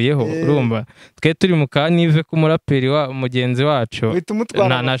bamuvuyeho urumva twe turi mu kanive k'umuraperi wa mugenzi wacu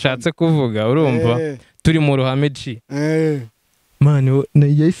nashatse kuvuga urumva turi mu ruhame G mani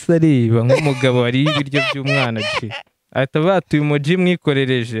yahise areba nk'umugabo wari ibiryo by'umwana G ahita batuye umuji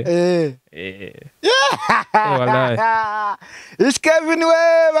mwikorereje Kevin we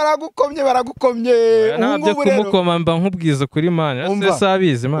baragukomye ntabyo kumukoma mba nkubwiza kuri mani ese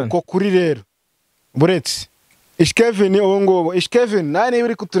sabizi mani uko kuri rero buretse Kevin ubu ngubu Kevin nawe niba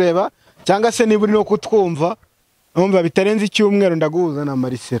uri kutureba cyangwa se niba uri no kutwumva umva bitarenze icyumweru ndaguhuza na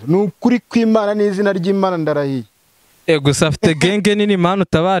Marcel ni ukuri kw'Imana n'izina ry'Imana ndarahiye gusa afite genge nini mani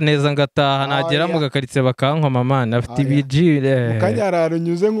utabaneza ngataha nagera mu gakaritse bakankoma mani afite ibijire mukanyararo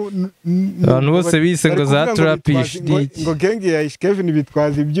nyuze abantu bose bise ngo za trapish ngo genge ya Kevin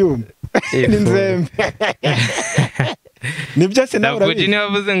bitwaza ibyuma n'inzembe nibyo se nawe urabizi niba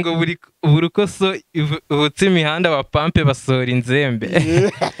bavuze ngo buri koso ubutse imihanda wa pampe basohora inzembe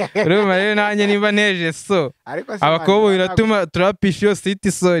urumva rero nanjye niba neje so abakobwa biratuma trapish yose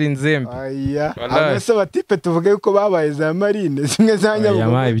isohora inzembe abese batipe tuvuge yuko babaye za marine zimwe za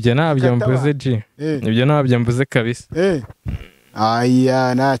nyabugogo ibyo ntabyo mvuze G ibyo ntabyo mvuze kabisa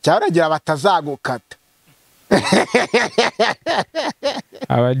na cyaragira batazagukata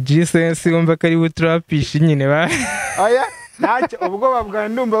aba G-sense wumva ko ari butrapish nyine ntacyo ubwoba bwa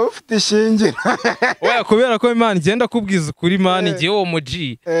ndumva bufite ishingiro kubera ko Imana igenda kubwiza ukuri mani igihe uwo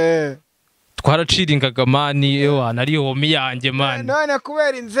muji twaraciringaga mani ari homi yanjye mani none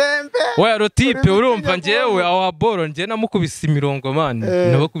kubera inzembe rotipe urumva njyewe aho haboro njye namukubise imirongo mani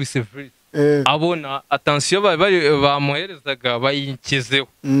nabakubise free abona attention bamuherezaga bayinkizeho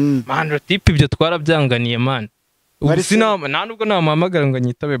mani rotipe ibyo twarabyanganiye mani nta nubwo namuhamagara ngo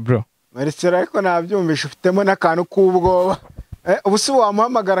nyitabe bro Marcel ariko nabyumvisha ufitemo n'akantu k'ubwoba ubu si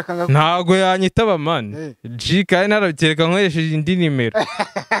wamuhamagara akanga ntago yanyitaba mani G kandi narabyereka nkoresheje indi nimero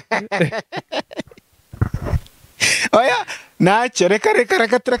ntacyo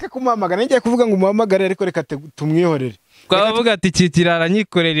reka tureke kumuhamagara ngiye kuvuga ngo umuhamagare ariko reka tumwihorere twavuga ati kirara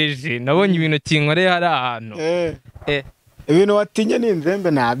nyikorereje nabonye ibintu kinkoreye hari ahantu ibintu watinye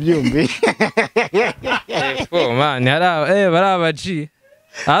n'inzembe nabyumvishe mani bari abaji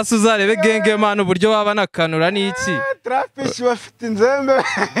hasi uzarebe genge mani uburyo waba nakanura n'iki trapish bafite inzembe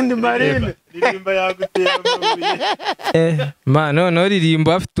ni marine ririmba yaguteye amabuye mani noneho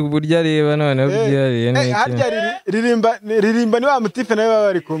ririmba afite uburyo areba noneho byariye ririmba ni wa mutipe nawe baba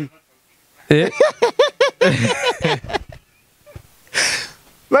bari kumwe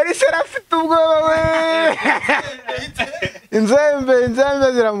Marcel afite ubwoba we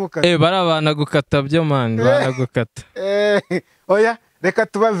inzembe ziramuka barabana gukata byo mani banagukata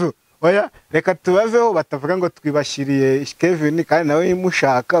reka tubaveho batavuga ngo twibashiriye Kevin kandi nawe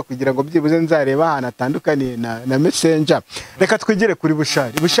mushaka kugira ngo byibuze nzareba ahantu atandukaniye na Messenger reka twigire kuri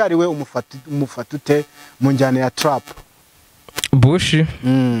Bushali we umufata ute mu njyana ya trap Bushi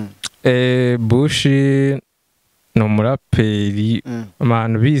ni umuraperi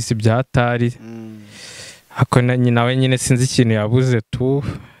abantu bizi byatari ako nawe nyine sinzi ikintu yabuze tu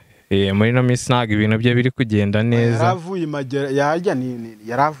muri no minsi ntabwo ibintu bye biri kugenda neza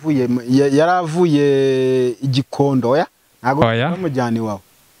yaravuye igikondo ntabwo bamujyana iwawe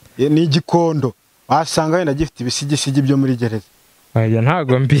ni igikondo wasanga wenda gifite ibisigisigi byo muri gereza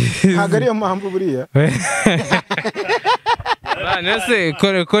ntabwo mbizi ntabwo ariyo mpamvu buriya nese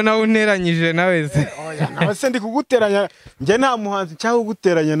ko nawe unteranyije nawe se nawe se ndi kuguteranya njye nta muhanzi cyangwa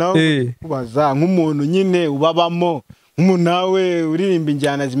kuguteranya nawe kubaza nk'umuntu nyine ubabamo nk'umuntu nawe uririmba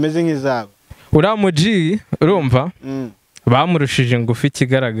injyana zimeze nk'izabo uriya muji urumva bamurushije ingufu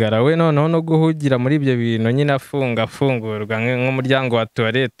ikigaragara we noneho no guhugira muri ibyo bintu nyine afungurwa nk'umuryango wa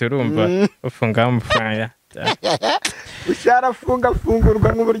tuwarete urumva ufunga amafaranga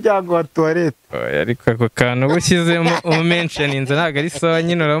afungurwa nk'umuryango wa tuwarete ariko ako kantu uba ushyizemo umumenshenize ntabwo ari sawa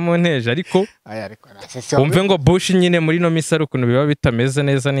nyine uramunteje ariko wumve ngo Bushi nyine muri no minsi ari ukuntu biba bitameze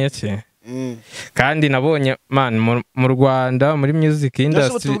neza n'iki kandi nabonye man mu Rwanda muri music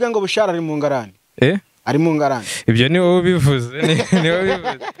industry tuvuge ngo Bushali ari mu ngarani ari mu ngarani ibyo ni wowe bivuze ni wowe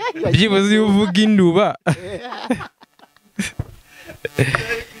bivuze byibuze uvuga induba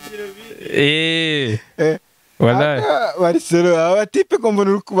Marcel abatipe ko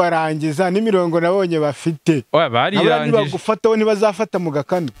mbona uri kubarangiza n'imirongo nabonye bafite barirangije bagufataho ntibazafata mu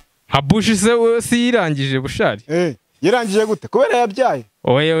gakano nka Bushi se si yirangije Bushali yarangije gute kubera yabyaye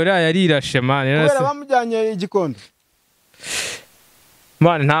uriya yarirashe mani kubera bamujyanye igikondo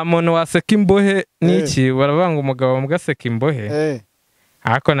man nta muntu waseka imbohe n'iki barabanga umugabo mugaseka imbohe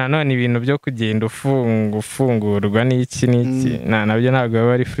ariko nanone ibintu byo kugenda ufungurwa n'iki nabyo ntabwo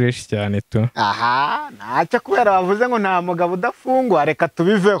biba ari fresh cyane tu. Aha ntacyo kubera bavuze ngo nta mugabo udafungwa reka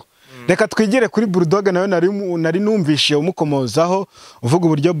tubiveho. Reka twigire kuri Bulldog nawe nari numvishe umukomozaho uvuga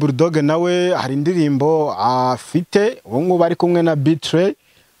uburyo Bulldog nawe hari indirimbo afite uwo ngubu ari kumwe na Betray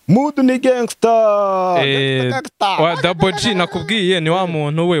Mood ni gangster. Wa Double G nakubwiye ni wa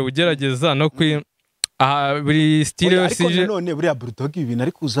muntu we ugerageza no kwi buri style sije none buriya Bulldog ibintu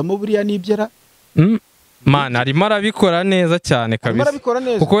ari kuzamo buriya nibyera man arimo arabikora neza cyane kabisa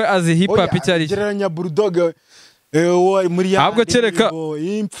kuko azi hip hop cyari gereranya Bulldog muri ahubwo kereka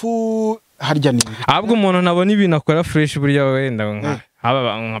impfu harya ni ahubwo umuntu nabona ibintu akora fresh buriya wenda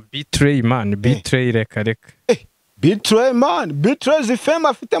nka Betray man Betray reka Betray man Betray zifema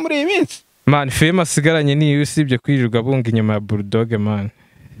afite muri iyi minsi man fema sigaranye ni usibye kwirirwa bunga inyuma ya Bulldog man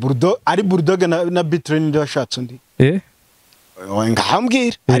Bulldog ari Bulldog na Betray ndi washatse undi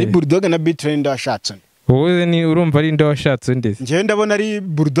ngahambwira ari Bulldog na Betray ndi washatse undi wowe ni urumva ari ndi washatse undi ngiye ndabona ari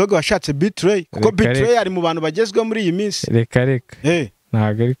Bulldog washatse Betray kuko Betray ari mu bantu bagezwe muri iyi minsi reka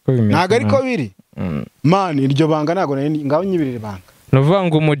ntago ariko bimeze ntago ariko biri man iryo banga nago ngaho nyibirire banga novuga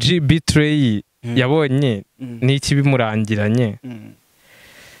ngo umuji Betray yabonye n'iki bimurangiranye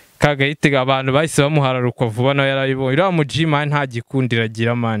kagahitega abantu bahise bamuhararuka vuba no yarabibonye ira muji man nta gikundira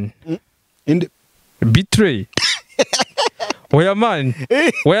agira man Betray oya man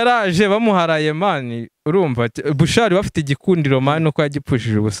waraje bamuharaye man urumva Bushali bafite igikundiro man uko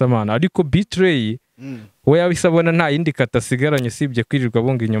yagipushije ubusamana ariko Betray we yabisabona nta yindi katasigaranye usibye kwirirwa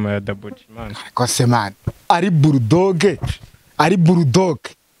bunga inyuma ya Double G man ko se man ari Bulldog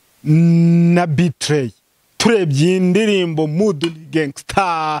na Betray turebye indirimbo Mood ni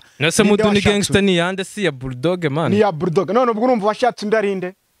gangster nose Mood ni gangster ni yande si ya Bulldog man ni ya Bulldog none ubwo urumva washatse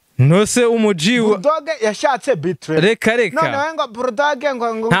ndarinde nose umuji Bulldog yashatse Betray reka none ngo Bulldog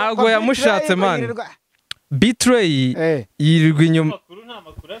ngo ntago yamushatse man Betray yirirwa inyuma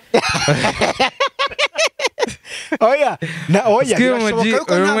oya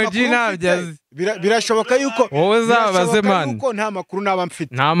umuji nabyazi birashoboka yuko wowe zabaze man yuko nta makuru naba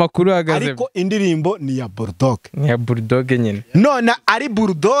mfite nta makuru hagaze ariko indirimbo ni ya Bulldog nyine none ari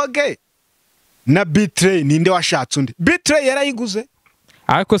Bulldog na Betray ninde washatse undi Betray yarayiguze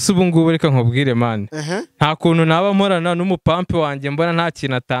ariko se ubu ngubu reka nkubwire man nta kuntu naba mporana n'umupampe wanjye mbona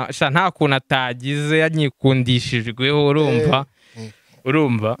nta kuntu atagize yanyikundishijweho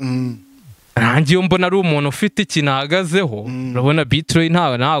urumva nanjye iyo mbona ari umuntu ufite ikintu ahagazeho urabona Betray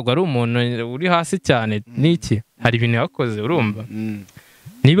ntabwo ari umuntu uri hasi cyane n'iki hari ibintu yakoze urumva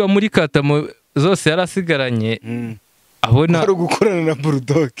niba muri katamo zose yarasigaranye abona ari gukorana na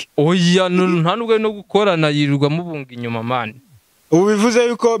Bulldog oya nta nubwo no gukorana yirirwa mubunga inyuma man ubu bivuze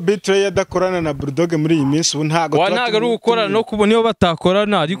yuko Betray yadakorana na Bulldog muri iyi minsi ubu ntago ari gukorana no kubona niyo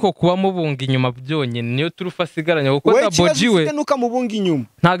batakorana ariko kuba mubunga inyuma byonyine niyo turufa asigaranye kuko Double G we nuka mubunga inyuma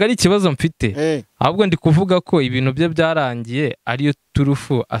ntago ari ikibazo mfite ahubwo ndi kuvuga ko ibintu bye byarangiye ariyo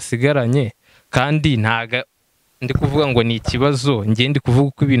turufu asigaranye kandi ntaga ndi kuvuga ngo ni ikibazo ngiye ndi kuvuga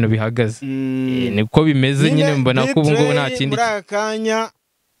uko ibintu bihagaze niko bimeze nyine mbona ko ubu ngubu nta kindi kanya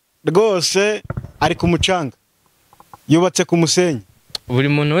rwose ari ku mucanga yubatse ku musenyi buri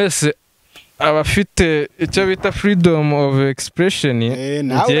muntu wese aba afite icyo bita freedom of expression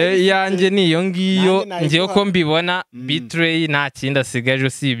ngiye yanjye niyo ngiyo ngiye ko mbibona Betray nta kindi asigaje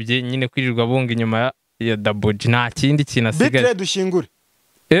usibye nyine kwirirwa bunga inyuma ya Double G nta kindi kintu asigaje Betray dushingure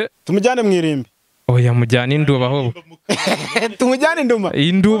tumujyane mu irimbi oya mujyane induba aho tumujyane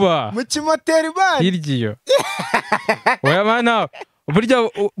induba mu kimoteri bari hirgiyo oya mana burya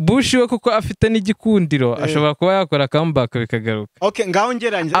Bushi we kuko afite n'igikundiro ashobora kuba yakora comeback bikagaruka ngaho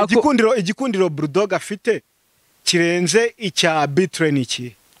ngeranye igikundiro Bulldog afite kirenze icya Betray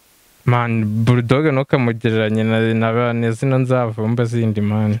niki man Bulldog no kamugereranya na bane zino nzavumba zindi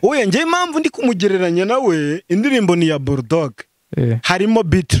man oya ngiye impamvu ndi kumugereranya nawe indirimbo ni ya Bulldog harimo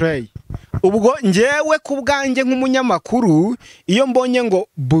Betray ubwo ngewe ku bwanjye nk'umunyamakuru iyo mbonye ngo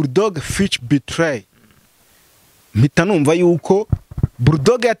Bulldog feat Betray mpita numva yuko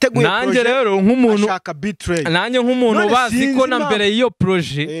Bulldog yateguye nanjye rero nk'umuntu ashaka Betray nanjye nk'umuntu bazi ko na mbere iyo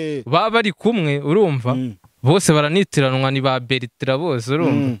projet baba bari kumwe urumva bose baranitiranwa ni ba Bertrand bose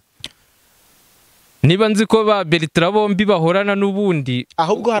urumva niba nzi ko ba Bertrand bombi bahorana n'ubundi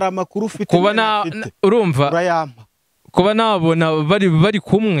ahubwo hari amakuru ufite kuba urumva kuba nabona bari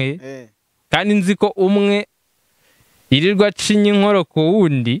kumwe kandi nzi ko umwe yirirwa acinya inkoro ku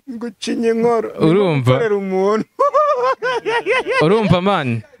wundi gucinya inkoro urumva urumva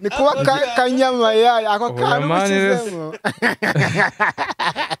man ni kuba kanyama ya ako kantu mushyizemo.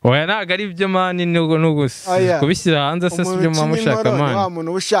 oya ntabwo ari ibyo man n'ubwo kubishyira hanze se si byo mushaka man. Wa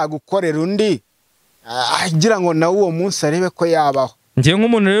muntu ushaka gukorera undi agira ngo nawe uwo munsi arebe ko yabaho. Ngiye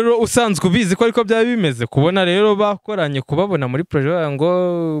nk'umuntu rero usanzwe ubizi ko ariko byaba bimeze kubona rero bakoranye kubabona muri projet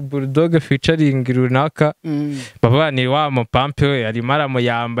ngo Bulldog featuring runaka babani wa mupampe we ari maramo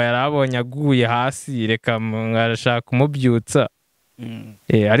yamba yarabonye aguye hasi reka ngarashaka kumubyutsa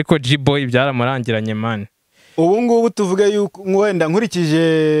ariko G-boy byaramurangiranye man. Ubu ngubu tuvuge yuko wenda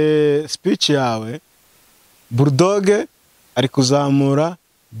nkurikije speech yawe Bulldog ari kuzamura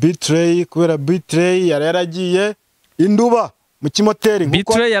Betray kubera Betray yaragiye induba mu kimoteri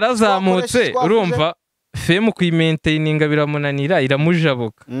Betray yarazamutse urumva femu kuyimaintaininga biramunanira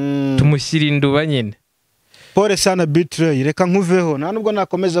iramujabuka tumushyira induba nyine. Pole sana Betray reka nkuveho nta nubwo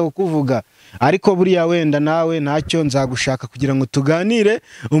nakomeza kukuvuga ariko buriya wenda nawe ntacyo nzagushaka kugira ngo tuganire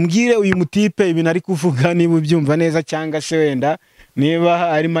umbwire uyu mutipe ibintu ari kuvuga niba ubyumva neza cyangwa se wenda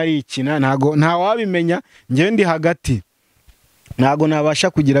niba arimo arikina nta wabimenya njyewe ndi hagati ntago nabasha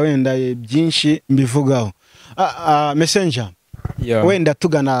kugira wenda byinshi mbivugaho. Messenger wenda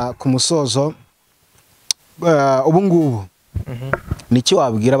tugana ku musozo ubu ngubu niki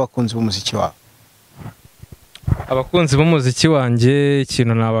wabwira abakunzi b'umuziki wawe? Abakunzi b'umuziki wanjye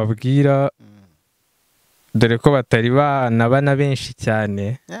ikintu nababwira dore ko batari bana benshi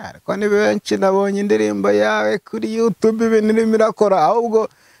cyane ariko ni benshi nabonye indirimbo yawe kuri YouTube ibintu irimo irakora ahubwo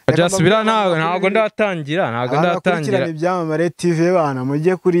Jasubira ntago ndatangira ibyamamare TV bana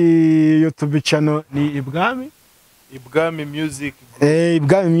mujye kuri YouTube channel ni Ibwami Music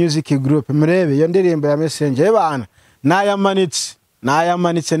Ibwami Music Group murebe iyo ndirimbo ya Messenger bana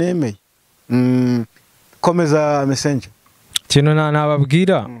nayamanitse nemeye. Komeza Messenger. Kino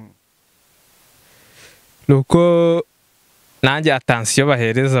nababwira nuko nanjye attention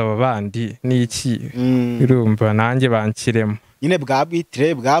bahereza abo bandi niki urumva nanjye bankiremo nyine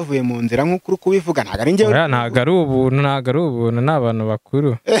bwabwitire bwavuye mu nzira nk'uko kubivuga ntago ari njyewe ntago ari ubuntu n'abantu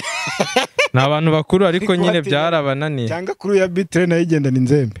bakuru n'abantu bakuru ariko nyine byarabananiye cyangwa kuri ya bitire nayo igendana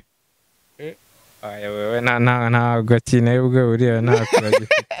inzembe wewe ntago akineye ubwo uriya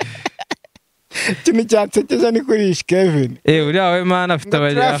ntakuragifite ikintu cyansekeje ni kuri Kevin uriya we mana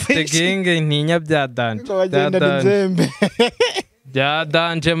afite genge ntinya bya danje bya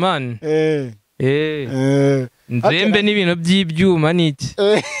danje man nzembe n'ibintu by'ibyuma niki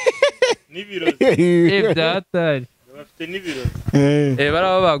n'ibirozi byatari bafite n'ibirozi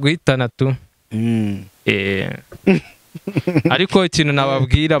baraba baguhitana tu ariko ikintu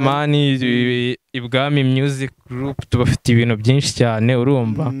nababwira mani Ibwami Music Group tubafite ibintu byinshi cyane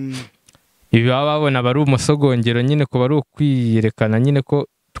urumva ibi baba babona bari umusogongero nyine ko bari ukwiyerekana nyine ko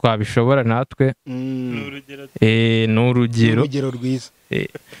twabishobora natwe ni urugero rwiza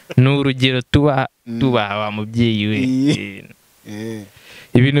ni urugero tuba wa mubyeyi we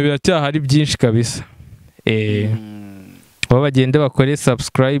ibintu biracyahari byinshi kabisa aho bagende bakore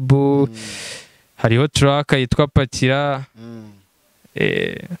subscribe hariho track yitwa Pakira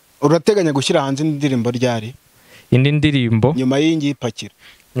urateganya gushyira hanze indirimbo ryari indi ndirimbo nyuma y'ingi Pakira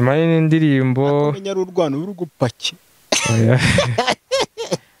nyuma y'indirimbo akomenya urwano urugupaki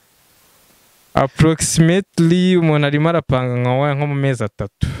approximately umuntu arimo arapanga nko mu mezi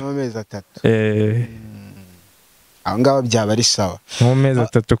 3 aho ngaho byaba ari sawa mu mezi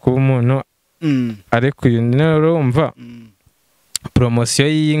 3 kuba umuntu ariko uyu urumva promotion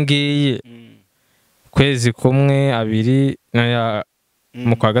y'ingiyi kwezi kumwe 2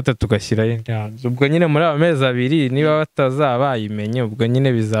 mu kwa gatatu gashyirayo nyanza ubwo nyine muri aba mezi 2 niba batazabayimenye ubwo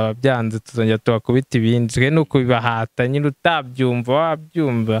nyine bizaba byanze tuzongera tubakubita ibindi twe nuko bibahata nyine utabyumva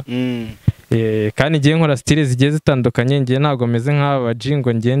wabyumva kandi ngiye nkora style zigiye zitandukanye ngiye ntago meze nk'aba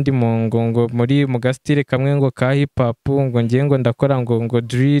bajingo ngiye ndi ngo muri mu gastyle kamwe ngo ka hip hop ngo ngiye ngo ndakora ngo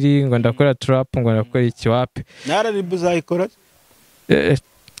drill ngo ndakora trap ngo ndakora ikiwape nararibu zayikora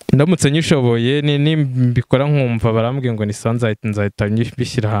ndamutse nyishoboye nimbikora nkumva barambwiye ngo ni nzahita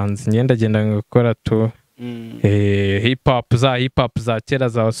bishyira hanze ngenda genda ngakora tu hip hop za kera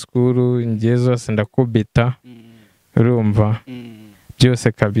za school ngiye zose ndakubita urumva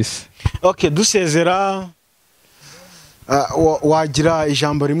byose kabisa. Okay, dusezera wagira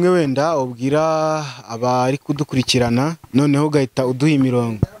ijambo rimwe wenda ubwira abari kudukurikirana noneho ugahita uduha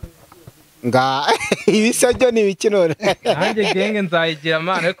imirongo nga ibisajyo ni bikinora nanjye genge nzayigira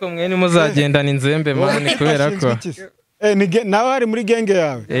mana ariko mwene muzagendana inzembe mani kubera ko nawe ari muri genge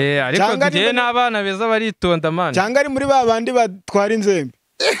yawe ariko ngiye n'abana beza baritonda mani cyangwa ari muri ba bandi batwara inzembe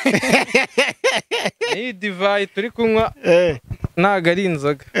ni divayi turi kunywa ntago ari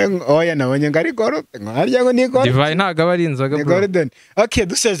inzoga. Oya nabonye ngo ari golden. Harya ngo ni golden. Divayi ntago aba ari inzoga Ni bro. golden. Okay,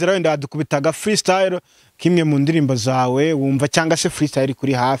 dusezera wenda dukubitaga freestyle kimwe mu ndirimbo zawe wumva cyangwa se freestyle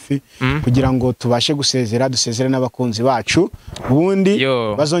kuri hafi kugira ngo tubashe gusezera dusezere n'abakunzi bacu ubundi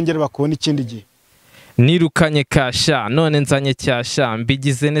bazongera bakubona ikindi gihe. Nirukanye kasha none nzanye cyasha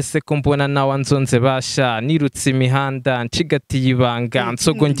mbigize nese ko mbona nawe nzonze basha nirutse imihanda ncigatiye ibanga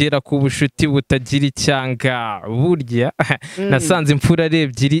nsogongera ku bushuti butagira icyanga burya nasanze imfura ari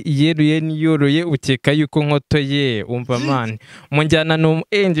ebyiri iyeruye niyoroye ukeka yuko nkotoye umva mani munjyana no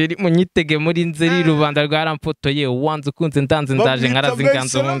angel munyitege muri nzeri rubanda rwaramfotoye uwanze ukunze ndanze ndaje nkarazi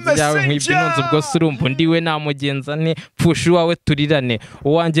inganzo mu nzu yawe nk'ibyo nunze ubwo surumbu ndiwe namugenza ne pfusha wawe turirane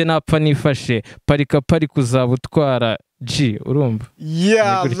uwanjye napfa nifashe parika pari kuzabutwara G urumva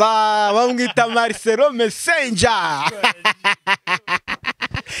bamwita Marcelo Messenger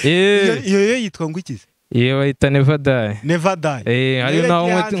iyo yitwa ngo ikize bayita Never Die hari naho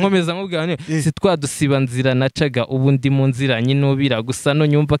nkomeza nkubwira si twadusiba nzira nacaga ubu ndi mu nzira nyinubira gusa no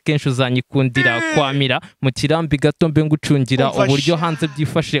nyumva kenshi uzanyikundira kwamira mu kirambi gato mbe ngucungira uburyo hanze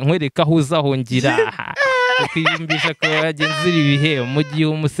byifashe nkwereka aho uzahongira ukiyumvisha ko yagenzira ibihe mu gihe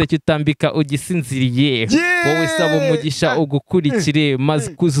umuseke utambika ugisinziriye wowe saba umugisha ugukurikire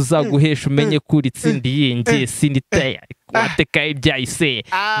maze kuza uzaguhesha umenye ko uritsindiye ngiye sinitaya wateka ibya yose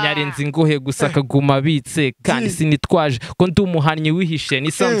nyarenze ingohe gusa akaguma abitse kandi sinitwaje ko ndi umuhannyi wihishe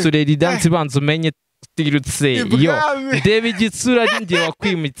nisansure ridansi banza umenye tirutse yo ndeba igitsura n'ingiye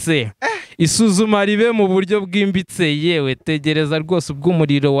wakwimitse isuzuma ribe mu buryo bwimbitse yewe tegereza rwose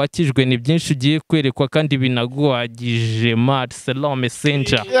ubw'umuriro wakijwe ni byinshi ugiye kwerekwa kandi binaguhagije Marcelo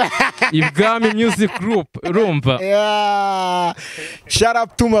Messenger ibwami music group urumva shout out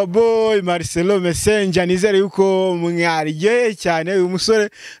to my boy Marcelo Messenger nizere yuko mwariye cyane uyu musore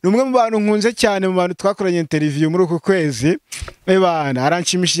ni umwe mu bantu nkunze cyane mu bantu twakoranye interview muri uko kwezi bana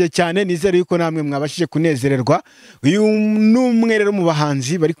aranshimishije cyane nizere yuko namwe mwabashije kunezererwa uyu numwe rero mu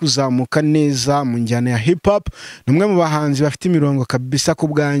bahanzi bari kuzamuka neza mu njyana ya hip hop numwe mu bahanzi bafite imirongo kabisa ku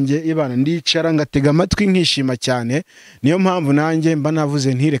bwanjye ibana ndicara ngatega amatwi nkishima cyane niyo mpamvu nanjye mba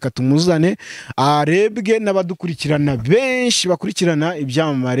navuze ntireka tumuzane arebwe n'abadukurikirana benshi bakurikirana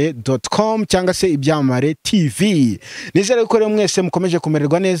ibyamamare.com cyangwa se ibyamamare TV nizere ko rero mwese mukomeje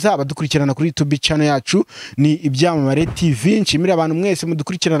kumererwa neza abadukurikirana kuri YouTube channel yacu ni ibyamamare TV nshimira abantu mwese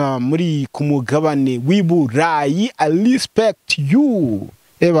mudukurikirana muri ku mugabane w'Iburayi I respect you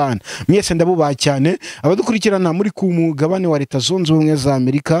Evan mwese ndabubaha cyane abadukurikirana muri ku mugabane wa Leta Zunze Ubumwe za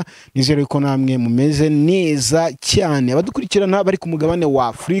Amerika nizere ko namwe mumeze neza cyane abadukurikirana bari ku mugabane wa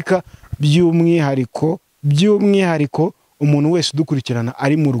Afrika by'umwihariko umuntu wese udukurikirana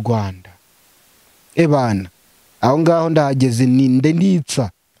ari mu Rwanda Evan aho ngaho ndahageze ninde nditsa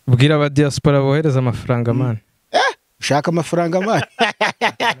bwira aba diaspora bohereza amafaranga man ushaka amafaranga man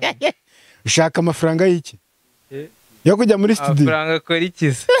ushaka amafaranga y'iki yo kujya muri studio amafaranga kora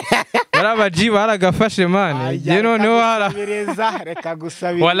ikize barabaji baragafashe man je noneho reka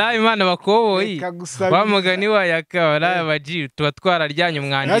gusabira wallahi man bakoboyi bamugani wayaka wallahi abaji tuba twararyanye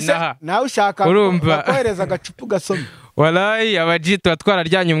umwandi naha nawe ushaka kohereza agacupa gasoma wallahi abaji tuba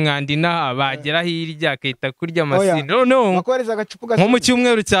twararyanye umwandi naha bagera hirya akita kurya amasini no bakohereza agacupa gasoma nko mu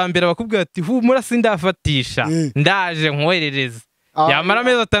cyumweru cya mbere bakubwira ati humura sindafatisha ndaje nkoherereza yamara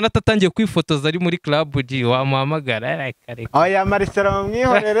amezi 6 atangiye kwifotoza ari muri club G wamuhamagara oya Marcelo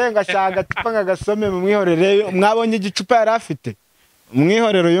mwihorere ngashaka agacupa ngagasome mu mwihorere mwabonye igicupa yari afite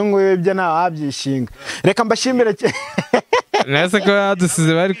mwihorero yo nguye byo nta wabyishinga reka mbashimire nase ko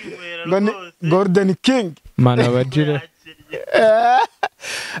yadusize bari Golden King mana bajire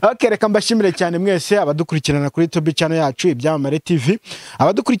Okay, reka mbashimire cyane mwese abadukurikirana kuri YouTube channel yacu ibyamamare TV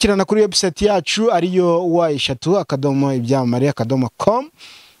abadukurikirana kuri website yacu ariyo wa3.ibyamamare.com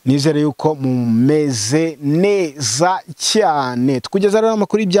nizere yuko mumeze neza cyane tukugeza rero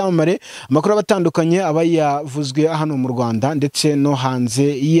amakuru ibyamamare amakuru abatandukanye aba yavuzwe hano mu Rwanda ndetse no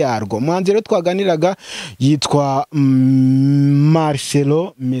hanze yarwo muhanzi rero twaganiraga yitwa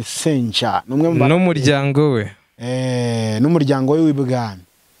Marcelo Messenger n'umuryango we n'umuryango we w'ibwami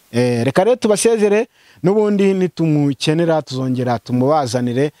reka rero tubasezere n'ubundi nitumukenera tuzongera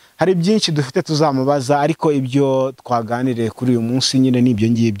tumubazanire hari byinshi dufite tuzamubaza ariko ibyo twaganire kuri uyu munsi nyine nibyo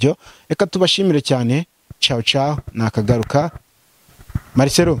ngibyo reka tubashimire cyane ciao ciao nakagaruka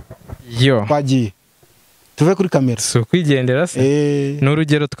Marcelo yo twagiye tuve kuri kamera so kwigendera se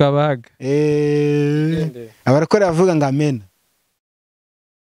n'urugero twabahaga abarakora bavuga ngo amen